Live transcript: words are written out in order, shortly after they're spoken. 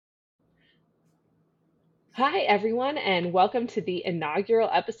Hi, everyone, and welcome to the inaugural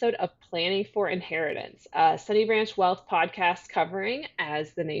episode of Planning for Inheritance, a Sunny Branch Wealth podcast covering,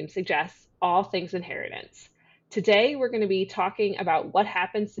 as the name suggests, all things inheritance. Today, we're going to be talking about what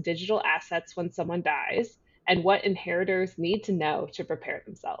happens to digital assets when someone dies and what inheritors need to know to prepare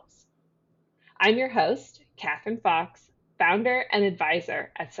themselves. I'm your host, Katherine Fox, founder and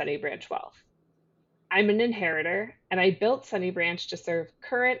advisor at Sunny Branch Wealth. I'm an inheritor, and I built Sunny Branch to serve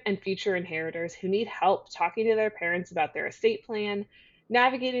current and future inheritors who need help talking to their parents about their estate plan,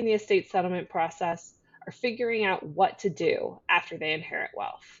 navigating the estate settlement process, or figuring out what to do after they inherit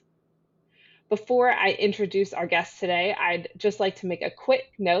wealth. Before I introduce our guest today, I'd just like to make a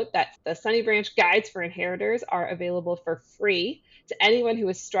quick note that the Sunny Branch Guides for Inheritors are available for free to anyone who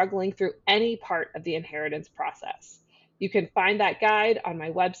is struggling through any part of the inheritance process. You can find that guide on my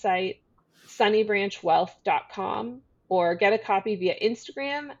website, sunnybranchwealth.com, or get a copy via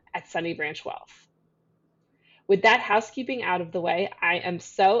Instagram at sunnybranchwealth. With that housekeeping out of the way, I am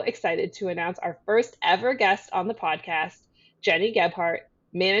so excited to announce our first ever guest on the podcast, Jenny Gebhardt,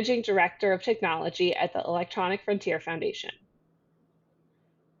 Managing Director of Technology at the Electronic Frontier Foundation.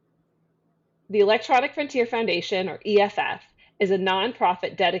 The Electronic Frontier Foundation, or EFF, is a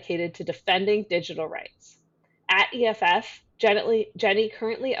nonprofit dedicated to defending digital rights. At EFF, Jenny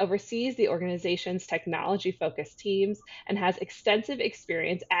currently oversees the organization's technology focused teams and has extensive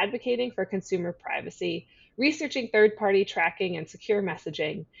experience advocating for consumer privacy, researching third party tracking and secure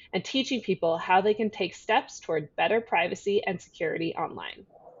messaging, and teaching people how they can take steps toward better privacy and security online.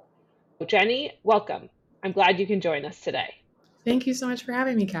 Jenny, welcome. I'm glad you can join us today. Thank you so much for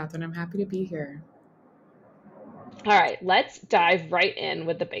having me, Catherine. I'm happy to be here. All right, let's dive right in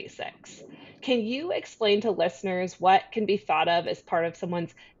with the basics. Can you explain to listeners what can be thought of as part of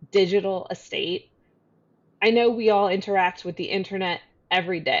someone's digital estate? I know we all interact with the internet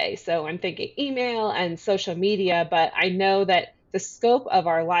every day, so I'm thinking email and social media, but I know that the scope of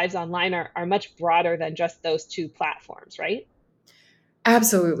our lives online are much broader than just those two platforms, right?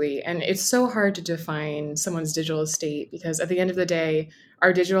 Absolutely. And it's so hard to define someone's digital estate because at the end of the day,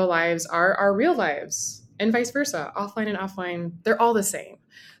 our digital lives are our real lives and vice versa. Offline and offline, they're all the same.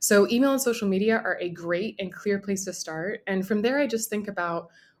 So, email and social media are a great and clear place to start. And from there, I just think about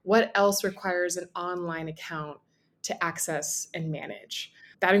what else requires an online account to access and manage.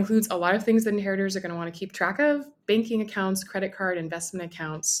 That includes a lot of things that inheritors are going to want to keep track of: banking accounts, credit card, investment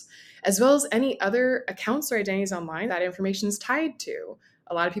accounts, as well as any other accounts or identities online that information is tied to.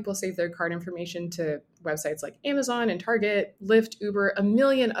 A lot of people save their card information to websites like Amazon and Target, Lyft, Uber, a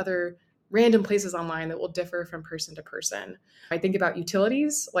million other random places online that will differ from person to person. I think about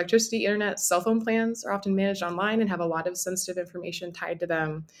utilities, electricity, internet, cell phone plans are often managed online and have a lot of sensitive information tied to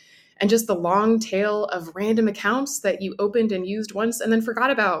them. And just the long tail of random accounts that you opened and used once and then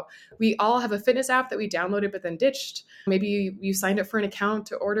forgot about. We all have a fitness app that we downloaded but then ditched. Maybe you signed up for an account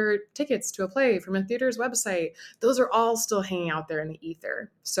to order tickets to a play from a theater's website. Those are all still hanging out there in the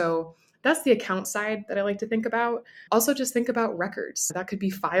ether. So that's the account side that I like to think about. Also, just think about records. That could be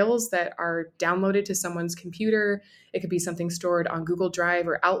files that are downloaded to someone's computer. It could be something stored on Google Drive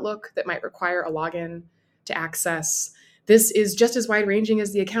or Outlook that might require a login to access. This is just as wide ranging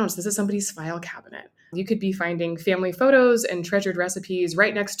as the accounts. This is somebody's file cabinet. You could be finding family photos and treasured recipes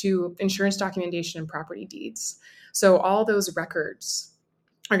right next to insurance documentation and property deeds. So all those records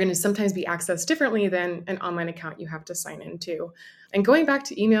are going to sometimes be accessed differently than an online account you have to sign into. And going back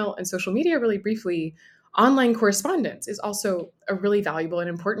to email and social media really briefly, online correspondence is also a really valuable and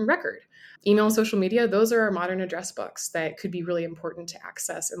important record. Email and social media, those are our modern address books that could be really important to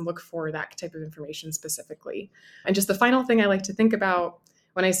access and look for that type of information specifically. And just the final thing I like to think about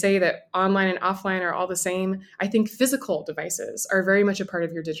when I say that online and offline are all the same, I think physical devices are very much a part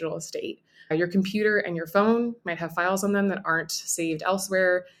of your digital estate. Your computer and your phone might have files on them that aren't saved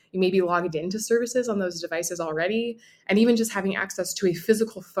elsewhere. You may be logged into services on those devices already. And even just having access to a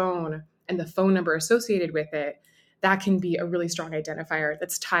physical phone and the phone number associated with it, that can be a really strong identifier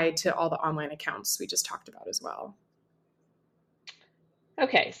that's tied to all the online accounts we just talked about as well.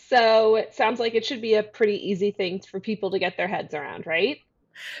 Okay, so it sounds like it should be a pretty easy thing for people to get their heads around, right?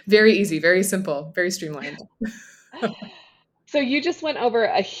 Very easy, very simple, very streamlined. So you just went over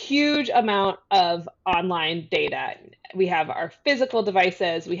a huge amount of online data. We have our physical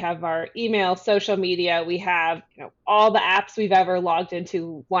devices, we have our email, social media, we have, all the apps we've ever logged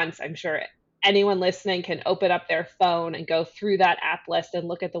into once. I'm sure anyone listening can open up their phone and go through that app list and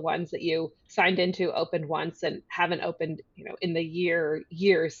look at the ones that you signed into, opened once, and haven't opened, in the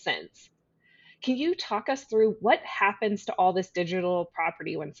years since. Can you talk us through what happens to all this digital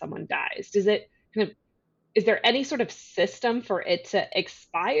property when someone dies? Does it kind of Is there any sort of system for it to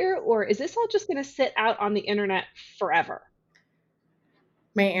expire, or is this all just going to sit out on the internet forever?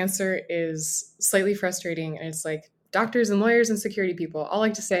 My answer is slightly frustrating, and it's like doctors and lawyers and security people all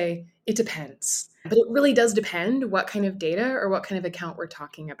like to say it depends. But it really does depend what kind of data or what kind of account we're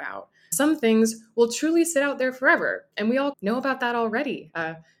talking about. Some things will truly sit out there forever, and we all know about that already.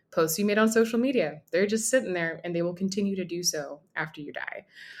 Posts you made on social media, they're just sitting there and they will continue to do so after you die.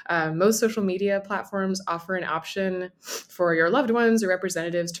 Most social media platforms offer an option for your loved ones or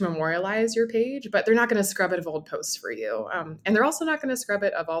representatives to memorialize your page, but they're not going to scrub it of old posts for you. And they're also not going to scrub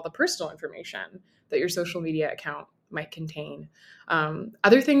it of all the personal information that your social media account might contain.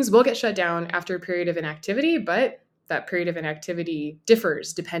 Other things will get shut down after a period of inactivity, but that period of inactivity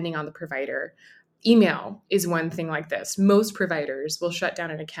differs depending on the provider. Email is one thing like this. Most providers will shut down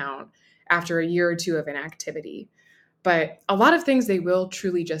an account after a year or two of inactivity. But a lot of things, they will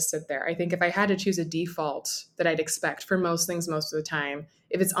truly just sit there. I think if I had to choose a default that I'd expect for most things most of the time,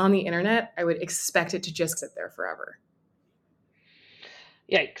 if it's on the internet, I would expect it to just sit there forever.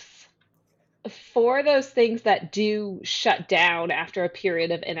 Yikes. For those things that do shut down after a period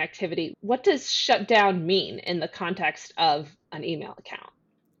of inactivity, what does shut down mean in the context of an email account?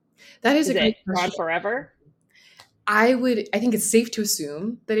 That is Is a great it gone question. forever? I think it's safe to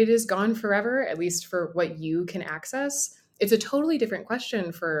assume that it is gone forever, at least for what you can access. It's a totally different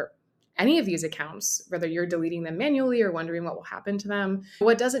question for any of these accounts, whether you're deleting them manually or wondering what will happen to them.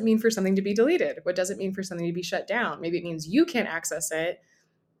 What does it mean for something to be deleted? What does it mean for something to be shut down? Maybe it means you can't access it.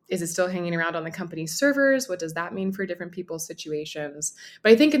 Is it still hanging around on the company's servers? What does that mean for different people's situations?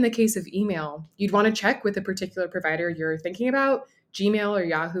 But I think in the case of email, you'd want to check with the particular provider you're thinking about. Gmail or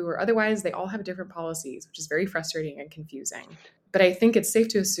Yahoo or otherwise, they all have different policies, which is very frustrating and confusing. But I think it's safe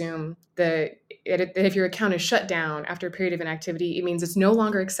to assume that if your account is shut down after a period of inactivity, it means it's no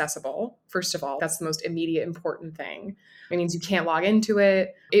longer accessible. First of all, that's the most immediate important thing. It means you can't log into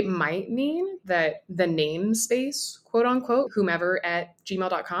it. It might mean that the namespace, quote unquote, whomever at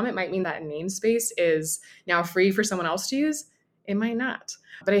gmail.com, it might mean that namespace is now free for someone else to use. It might not.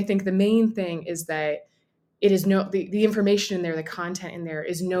 But I think the main thing is that it is the information in there, the content in there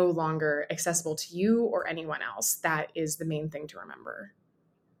is no longer accessible to you or anyone else. That is the main thing to remember.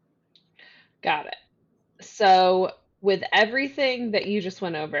 Got it. So, with everything that you just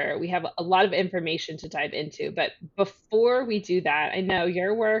went over, we have a lot of information to dive into. But before we do that, I know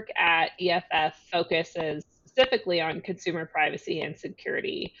your work at EFF focuses specifically on consumer privacy and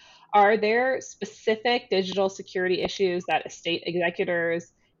security. Are there specific digital security issues that estate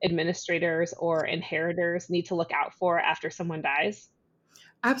executors, administrators, or inheritors need to look out for after someone dies?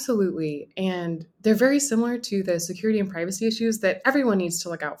 Absolutely. And they're very similar to the security and privacy issues that everyone needs to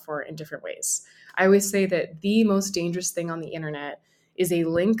look out for in different ways. I always say that the most dangerous thing on the internet is a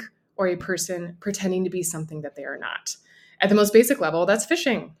link or a person pretending to be something that they are not. At the most basic level, that's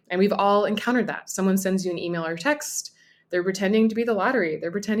phishing. And we've all encountered that. Someone sends you an email or text. They're pretending to be the lottery.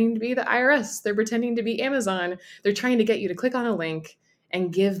 They're pretending to be the IRS. They're pretending to be Amazon. They're trying to get you to click on a link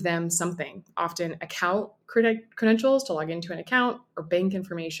and give them something, often account credentials to log into an account or bank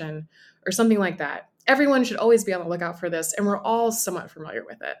information or something like that. Everyone should always be on the lookout for this, and we're all somewhat familiar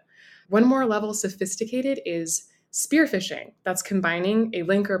with it. One more level sophisticated is spear phishing. That's combining a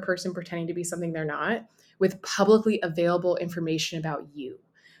link or a person pretending to be something they're not with publicly available information about you.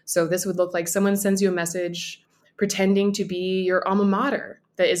 So this would look like someone sends you a message pretending to be your alma mater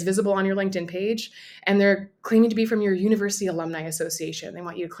that is visible on your LinkedIn page, and they're claiming to be from your university alumni association. They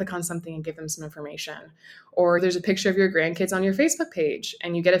want you to click on something and give them some information. Or there's a picture of your grandkids on your Facebook page,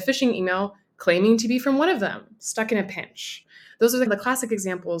 and you get a phishing email claiming to be from one of them, stuck in a pinch. Those are the classic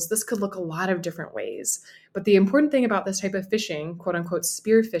examples. This could look a lot of different ways. But the important thing about this type of phishing, quote unquote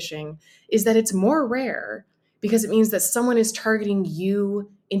spear phishing, is that it's more rare because it means that someone is targeting you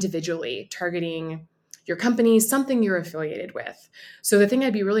individually, targeting your company, something you're affiliated with. So the thing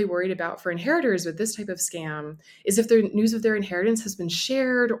I'd be really worried about for inheritors with this type of scam is if their news of their inheritance has been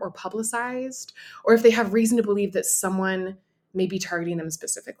shared or publicized, or if they have reason to believe that someone may be targeting them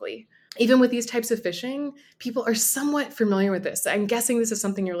specifically. Even with these types of phishing, people are somewhat familiar with this. I'm guessing this is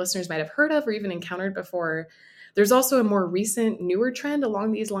something your listeners might have heard of or even encountered before. There's also a more recent, newer trend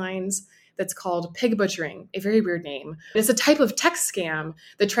along these lines that's called pig butchering, a very weird name. It's a type of text scam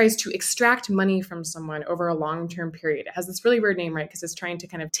that tries to extract money from someone over a long-term period. It has this really weird name, right? Because it's trying to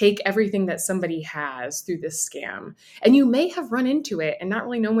kind of take everything that somebody has through this scam. And you may have run into it and not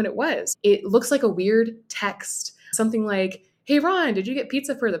really known what it was. It looks like a weird text, something like, "Hey, Ron, did you get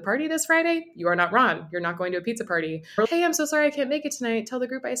pizza for the party this Friday? You are not Ron. You're not going to a pizza party." Or, "Hey, I'm so sorry I can't make it tonight. Tell the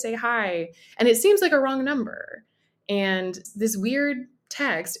group I say hi." And it seems like a wrong number. And this weird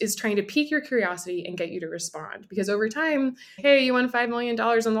text is trying to pique your curiosity and get you to respond. Because over time, hey, you won $5 million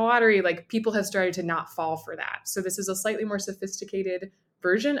in the lottery, like people have started to not fall for that. So this is a slightly more sophisticated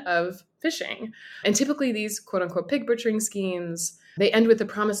version of phishing. And typically these quote unquote pig butchering schemes, they end with the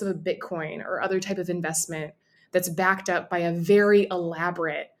promise of a Bitcoin or other type of investment that's backed up by a very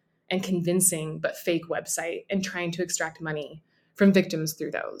elaborate and convincing but fake website and trying to extract money from victims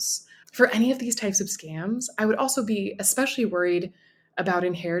through those. For any of these types of scams, I would also be especially worried about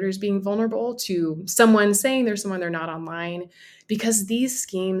inheritors being vulnerable to someone saying there's someone they're not online, because these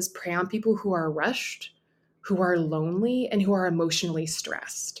schemes prey on people who are rushed, who are lonely, and who are emotionally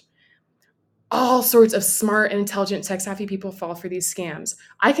stressed. All sorts of smart and intelligent tech-savvy people fall for these scams.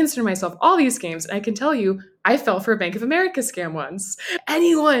 I consider myself all these scams, and I can tell you, I fell for a Bank of America scam once.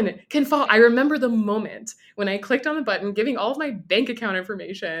 Anyone can fall. I remember the moment when I clicked on the button, giving all of my bank account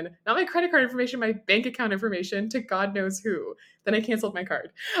information, not my credit card information, my bank account information to God knows who. Then I canceled my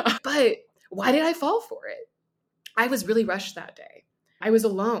card. But why did I fall for it? I was really rushed that day. I was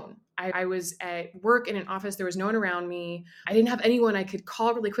alone. I was at work in an office. There was no one around me. I didn't have anyone I could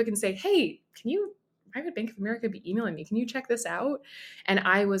call really quick and say, hey, why would Bank of America be emailing me? Can you check this out? And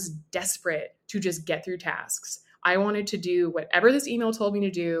I was desperate to just get through tasks. I wanted to do whatever this email told me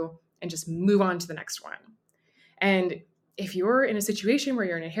to do and just move on to the next one. And if you're in a situation where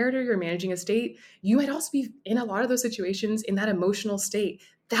you're an inheritor, you're managing a estate, you might also be in a lot of those situations in that emotional state.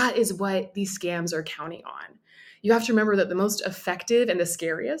 That is what these scams are counting on. You have to remember that the most effective and the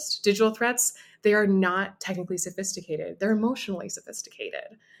scariest digital threats, they are not technically sophisticated. They're emotionally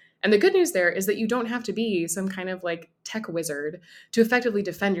sophisticated. And the good news there is that you don't have to be some kind of like tech wizard to effectively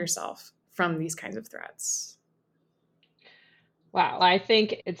defend yourself from these kinds of threats. Wow. I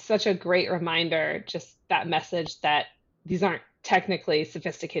think it's such a great reminder, just that message that these aren't technically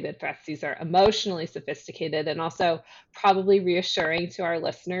sophisticated threats. These are emotionally sophisticated, and also probably reassuring to our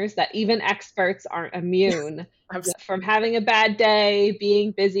listeners that even experts aren't immune from having a bad day,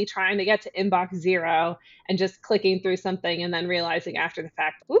 being busy trying to get to inbox zero and just clicking through something and then realizing after the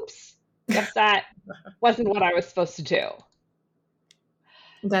fact, oops, guess that wasn't what I was supposed to do.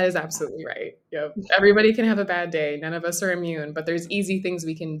 That is absolutely right. Yep. Everybody can have a bad day. None of us are immune, but there's easy things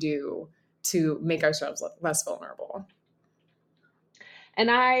we can do to make ourselves less vulnerable. And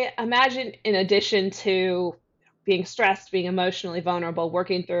I imagine, in addition to being stressed, being emotionally vulnerable,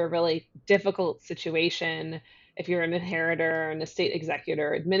 working through a really difficult situation, if you're an inheritor, an estate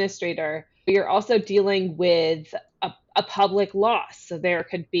executor, administrator, you're also dealing with a public loss. So there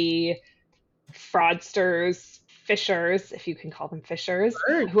could be fraudsters, fishers, if you can call them fishers,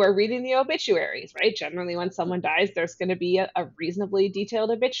 who are reading the obituaries, right? Generally, when someone dies, there's going to be a reasonably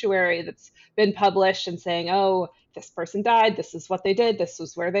detailed obituary that's been published and saying, oh, this person died, this is what they did, this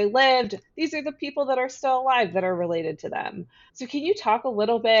was where they lived, these are the people that are still alive that are related to them. So can you talk a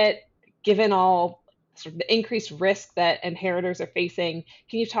little bit, given all sort of the increased risk that inheritors are facing,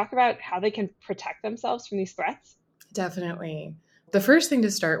 can you talk about how they can protect themselves from these threats? Definitely. The first thing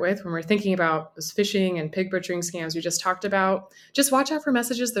to start with when we're thinking about this phishing and pig butchering scams we just talked about, just watch out for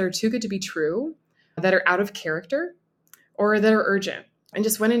messages that are too good to be true, that are out of character, or that are urgent. And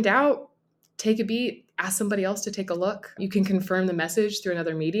just when in doubt, take a beat, ask somebody else to take a look. You can confirm the message through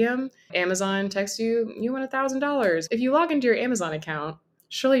another medium. Amazon texts you, you won $1,000. If you log into your Amazon account,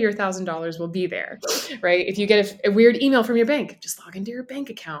 surely your $1,000 will be there, right? If you get a weird email from your bank, just log into your bank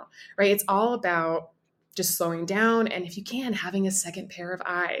account, right? It's all about just slowing down. And if you can, having a second pair of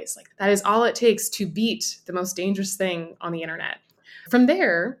eyes. Like that is all it takes to beat the most dangerous thing on the internet. From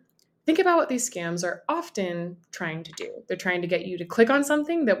there, think about what these scams are often trying to do. They're trying to get you to click on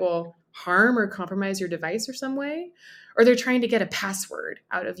something that will harm or compromise your device or some way, or they're trying to get a password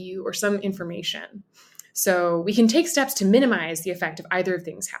out of you or some information. So we can take steps to minimize the effect of either of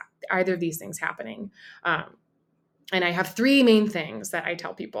these things happening. And I have three main things that I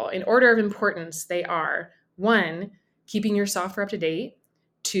tell people. In order of importance, they are 1, keeping your software up to date,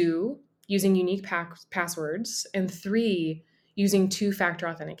 2, using unique passwords, and 3, using 2-factor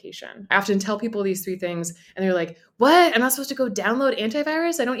authentication. I often tell people these 3 things and they're like, what? I'm not supposed to go download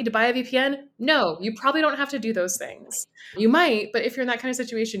antivirus? I don't need to buy a VPN? No, you probably don't have to do those things. You might, but if you're in that kind of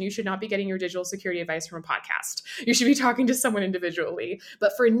situation, you should not be getting your digital security advice from a podcast. You should be talking to someone individually.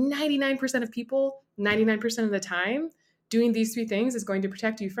 But for 99% of people, 99% of the time, doing these 3 things is going to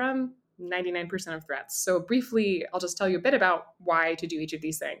protect you from 99% of threats. So briefly, I'll just tell you a bit about why to do each of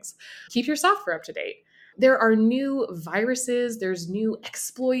these things. Keep your software up to date. There are new viruses, there's new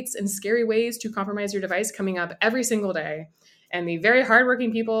exploits and scary ways to compromise your device coming up every single day. And the very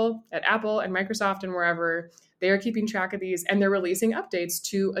hardworking people at Apple and Microsoft and wherever, they are keeping track of these and they're releasing updates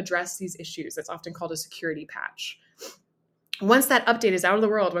to address these issues. That's often called a security patch. Once that update is out of the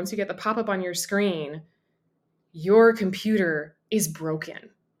world, once you get the pop-up on your screen, your computer is broken.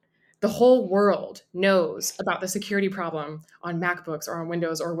 The whole world knows about the security problem on MacBooks or on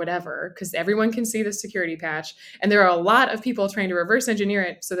Windows or whatever, because everyone can see the security patch. And there are a lot of people trying to reverse engineer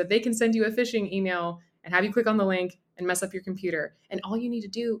it so that they can send you a phishing email and have you click on the link and mess up your computer. And all you need to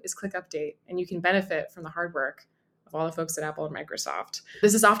do is click update, and you can benefit from the hard work of all the folks at Apple and Microsoft.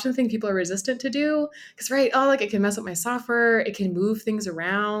 This is often a thing people are resistant to do because, right, oh, like it can mess up my software, it can move things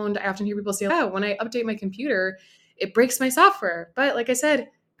around. I often hear people say, oh, when I update my computer, it breaks my software. But like I said,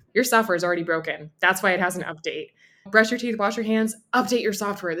 your software is already broken. That's why it has an update. Brush your teeth, wash your hands, update your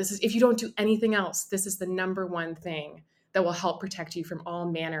software. This is, if you don't do anything else, this is the number one thing that will help protect you from all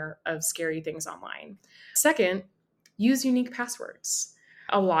manner of scary things online. Second, use unique passwords.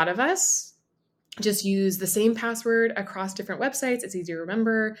 A lot of us just use the same password across different websites. It's easy to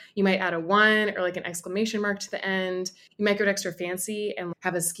remember. You might add a 1 or like an exclamation mark to the end. You might go extra fancy and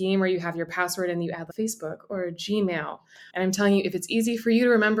have a scheme where you have your password and you add Facebook or Gmail. And I'm telling you, if it's easy for you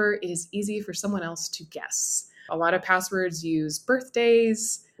to remember, it is easy for someone else to guess. A lot of passwords use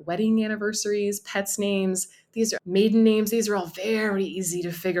birthdays, wedding anniversaries, pets' names. These are maiden names. These are all very easy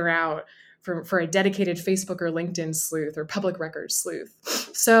to figure out for a dedicated Facebook or LinkedIn sleuth or public records sleuth.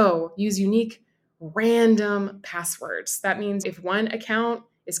 So use unique random passwords. That means if one account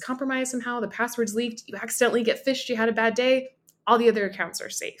is compromised somehow, the password's leaked, you accidentally get phished, you had a bad day, all the other accounts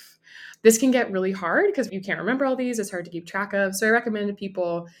are safe. This can get really hard because you can't remember all these. It's hard to keep track of. So I recommend to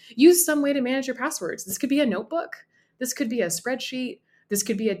people use some way to manage your passwords. This could be a notebook. This could be a spreadsheet. This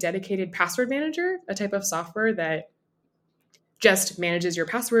could be a dedicated password manager, a type of software that just manages your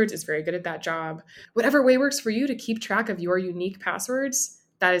passwords. It's very good at that job. Whatever way works for you to keep track of your unique passwords,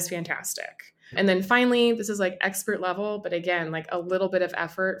 that is fantastic. And then finally, this is like expert level, but again, like a little bit of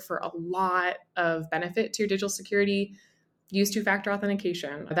effort for a lot of benefit to your digital security. Use two-factor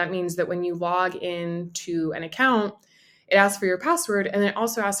authentication. That means that when you log into an account, it asks for your password, and then it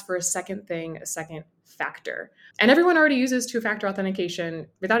also asks for a second thing, a second factor. And everyone already uses two-factor authentication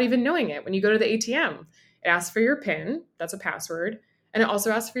without even knowing it. When you go to the ATM, it asks for your PIN, that's a password, and it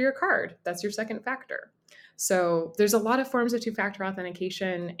also asks for your card, that's your second factor. So there's a lot of forms of two-factor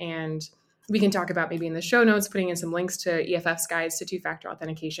authentication, and we can talk about maybe in the show notes, putting in some links to EFF's guides to two-factor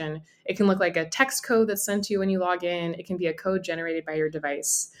authentication. It can look like a text code that's sent to you when you log in. It can be a code generated by your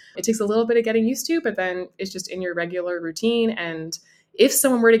device. It takes a little bit of getting used to, but then it's just in your regular routine. And if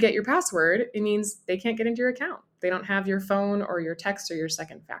someone were to get your password, it means they can't get into your account. They don't have your phone or your text or your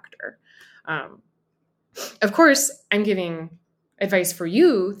second factor. Of course, I'm giving advice for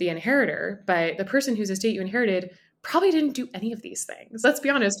you, the inheritor, but the person whose estate you inherited probably didn't do any of these things. Let's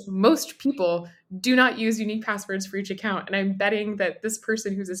be honest, most people do not use unique passwords for each account. And I'm betting that this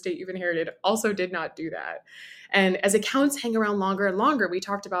person whose estate you've inherited also did not do that. And as accounts hang around longer and longer, we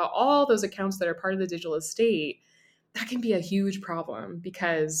talked about all those accounts that are part of the digital estate. That can be a huge problem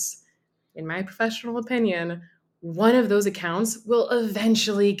because, in my professional opinion, one of those accounts will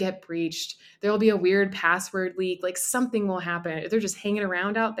eventually get breached. There will be a weird password leak, like something will happen. If they're just hanging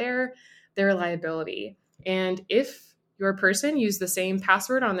around out there, they're a liability. And if your person used the same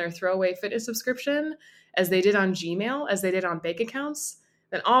password on their throwaway fitness subscription as they did on Gmail, as they did on bank accounts,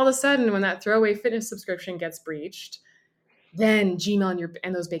 then all of a sudden when that throwaway fitness subscription gets breached, then Gmail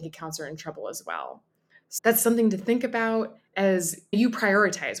and those bank accounts are in trouble as well. So that's something to think about as you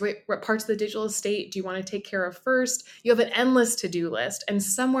prioritize. What parts of the digital estate do you want to take care of first? You have an endless to-do list, and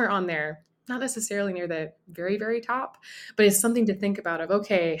somewhere on there, not necessarily near the very, very top, but it's something to think about of,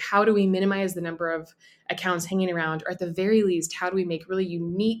 okay, how do we minimize the number of accounts hanging around? Or at the very least, how do we make really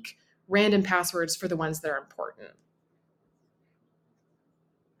unique random passwords for the ones that are important?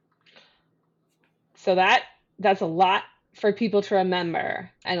 So that's a lot for people to remember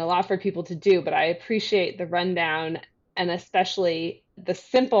and a lot for people to do, but I appreciate the rundown and especially the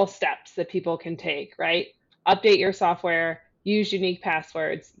simple steps that people can take, right? Update your software, use unique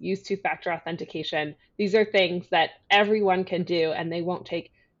passwords, use two-factor authentication. These are things that everyone can do, and they won't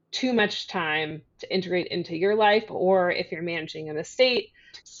take too much time to integrate into your life, or if you're managing an estate,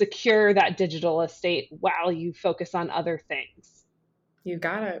 secure that digital estate while you focus on other things. You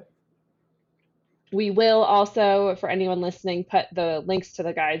got it. We will also, for anyone listening, put the links to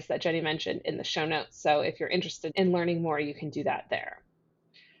the guides that Jenny mentioned in the show notes. So if you're interested in learning more, you can do that there.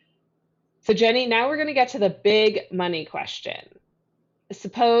 So Jenny, now we're going to get to the big money question.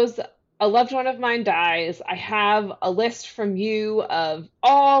 Suppose a loved one of mine dies. I have a list from you of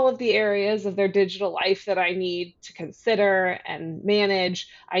all of the areas of their digital life that I need to consider and manage.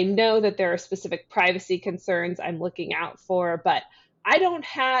 I know that there are specific privacy concerns I'm looking out for, but I don't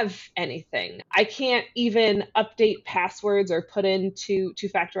have anything. I can't even update passwords or put in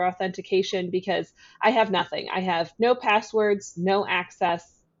two-factor authentication because I have nothing. I have no passwords, no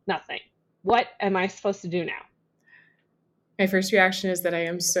access, nothing. What am I supposed to do now? My first reaction is that I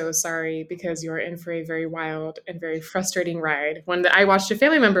am so sorry because you're in for a very wild and very frustrating ride. One that I watched a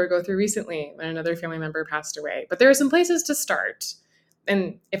family member go through recently when another family member passed away. But there are some places to start.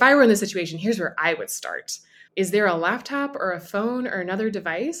 And if I were in this situation, here's where I would start. Is there a laptop or a phone or another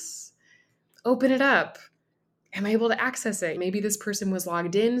device? Open it up. Am I able to access it? Maybe this person was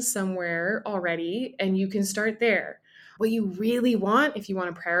logged in somewhere already and you can start there. What you really want, if you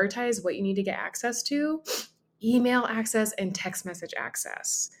want to prioritize what you need to get access to, email access and text message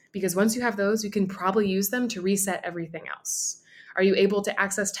access. Because once you have those, you can probably use them to reset everything else. Are you able to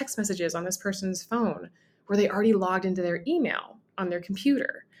access text messages on this person's phone? Were they already logged into their email on their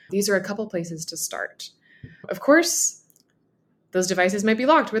computer? These are a couple places to start. Of course, those devices might be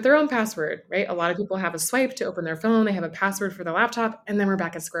locked with their own password, right? A lot of people have a swipe to open their phone, they have a password for the laptop, and then we're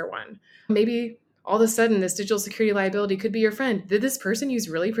back at square one. Maybe all of a sudden this digital security liability could be your friend. Did this person use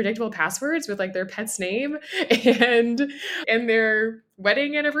really predictable passwords with like their pet's name and their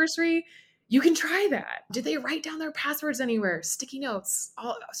wedding anniversary? You can try that. Did they write down their passwords anywhere? Sticky notes.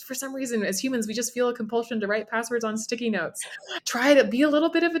 For some reason, as humans, we just feel a compulsion to write passwords on sticky notes. Try to be a little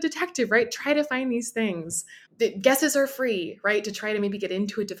bit of a detective, right? Try to find these things. The guesses are free, right? To try to maybe get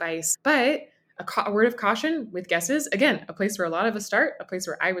into a device. But a word of caution with guesses, again, a place where a lot of us start, a place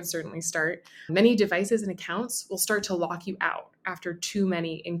where I would certainly start. Many devices and accounts will start to lock you out after too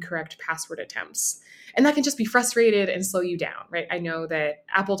many incorrect password attempts. And that can just be frustrated and slow you down, right? I know that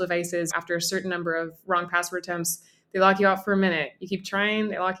Apple devices, after a certain number of wrong password attempts, they lock you out for a minute. You keep trying,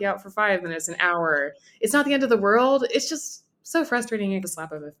 they lock you out for 5 minutes, an hour. It's not the end of the world. It's just so frustrating, like a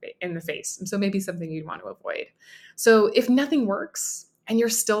slap in the face. And so maybe something you'd want to avoid. So if nothing works and you're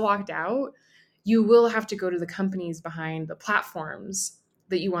still locked out, you will have to go to the companies behind the platforms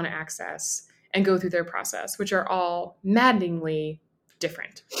that you want to access and go through their process, which are all maddeningly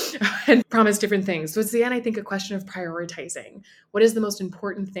different and promise different things. So it's again, I think, a question of prioritizing. What is the most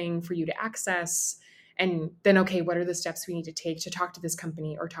important thing for you to access? And then, okay, what are the steps we need to take to talk to this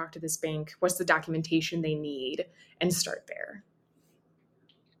company or talk to this bank? What's the documentation they need? And start there.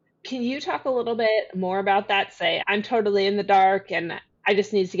 Can you talk a little bit more about that? Say, I'm totally in the dark and I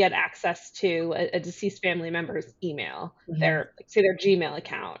just need to get access to a deceased family member's email, Mhm. their, like, say, their Gmail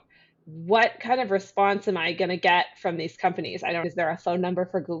account. What kind of response am I going to get from these companies? I don't, is there a phone number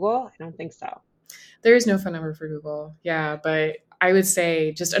for Google? I don't think so. There is no phone number for Google. Yeah, but I would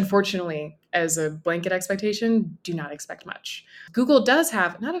say, just unfortunately, as a blanket expectation, do not expect much. Google does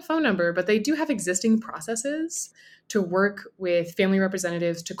have not a phone number, but they do have existing processes to work with family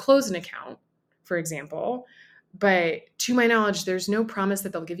representatives to close an account, for example. But to my knowledge, there's no promise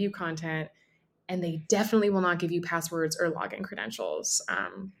that they'll give you content, and they definitely will not give you passwords or login credentials.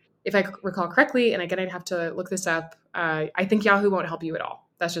 If I recall correctly, and again, I'd have to look this up, I think Yahoo won't help you at all.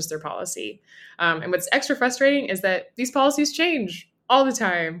 That's just their policy. And what's extra frustrating is that these policies change all the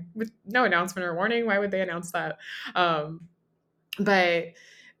time with no announcement or warning. Why would they announce that? But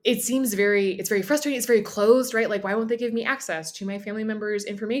it's very frustrating. It's very closed, right? Like, why won't they give me access to my family members'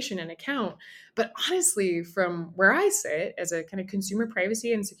 information and account? But honestly, from where I sit as a kind of consumer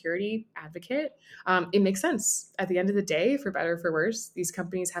privacy and security advocate, it makes sense. At the end of the day, for better or for worse, these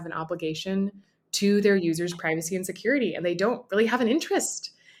companies have an obligation to their users' privacy and security, and they don't really have an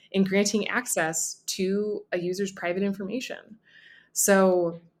interest in granting access to a user's private information.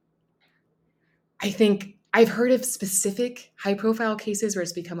 So I think I've heard of specific high profile cases where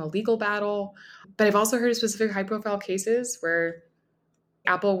it's become a legal battle, but I've also heard of specific high profile cases where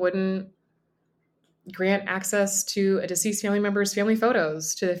Apple wouldn't grant access to a deceased family member's family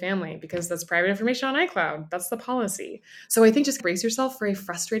photos to the family because that's private information on iCloud. That's the policy. So I think just brace yourself for a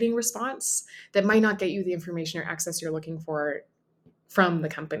frustrating response that might not get you the information or access you're looking for from the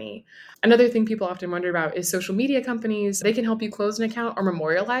company. Another thing people often wonder about is social media companies. They can help you close an account or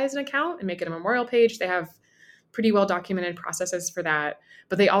memorialize an account and make it a memorial page. They have pretty well documented processes for that,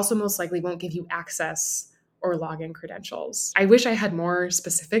 but they also most likely won't give you access or login credentials. I wish I had more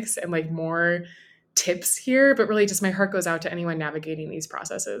specifics and like more tips here, but really just my heart goes out to anyone navigating these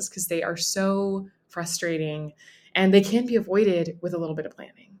processes because they are so frustrating and they can be avoided with a little bit of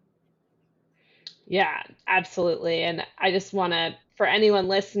planning. Yeah, absolutely. And I just want to for anyone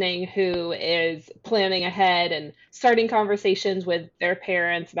listening who is planning ahead and starting conversations with their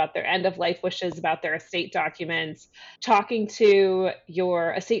parents about their end of life wishes, about their estate documents, talking to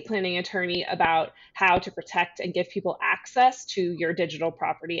your estate planning attorney about how to protect and give people access to your digital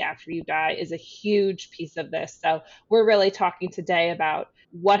property after you die is a huge piece of this. So we're really talking today about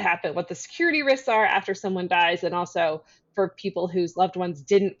what happened, what the security risks are after someone dies, and also for people whose loved ones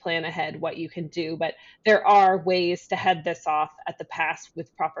didn't plan ahead, what you can do. But there are ways to head this off at the pass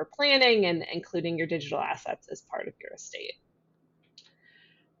with proper planning and including your digital assets as part of your estate.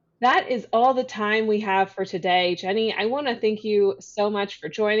 That is all the time we have for today. Jenny, I want to thank you so much for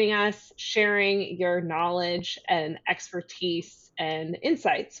joining us, sharing your knowledge and expertise and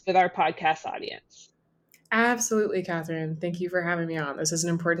insights with our podcast audience. Absolutely, Catherine. Thank you for having me on. This is an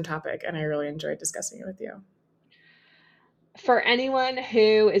important topic, and I really enjoyed discussing it with you. For anyone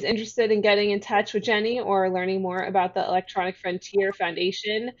who is interested in getting in touch with Jenny or learning more about the Electronic Frontier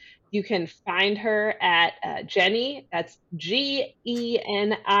Foundation, you can find her at Jenny, that's Genie,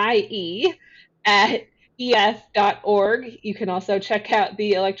 at ef.org. You can also check out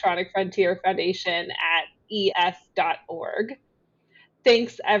the Electronic Frontier Foundation at ef.org.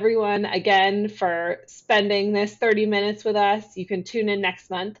 Thanks everyone again for spending this 30 minutes with us. You can tune in next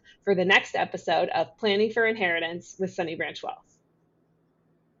month for the next episode of Planning for Inheritance with Sunny Branch Wealth.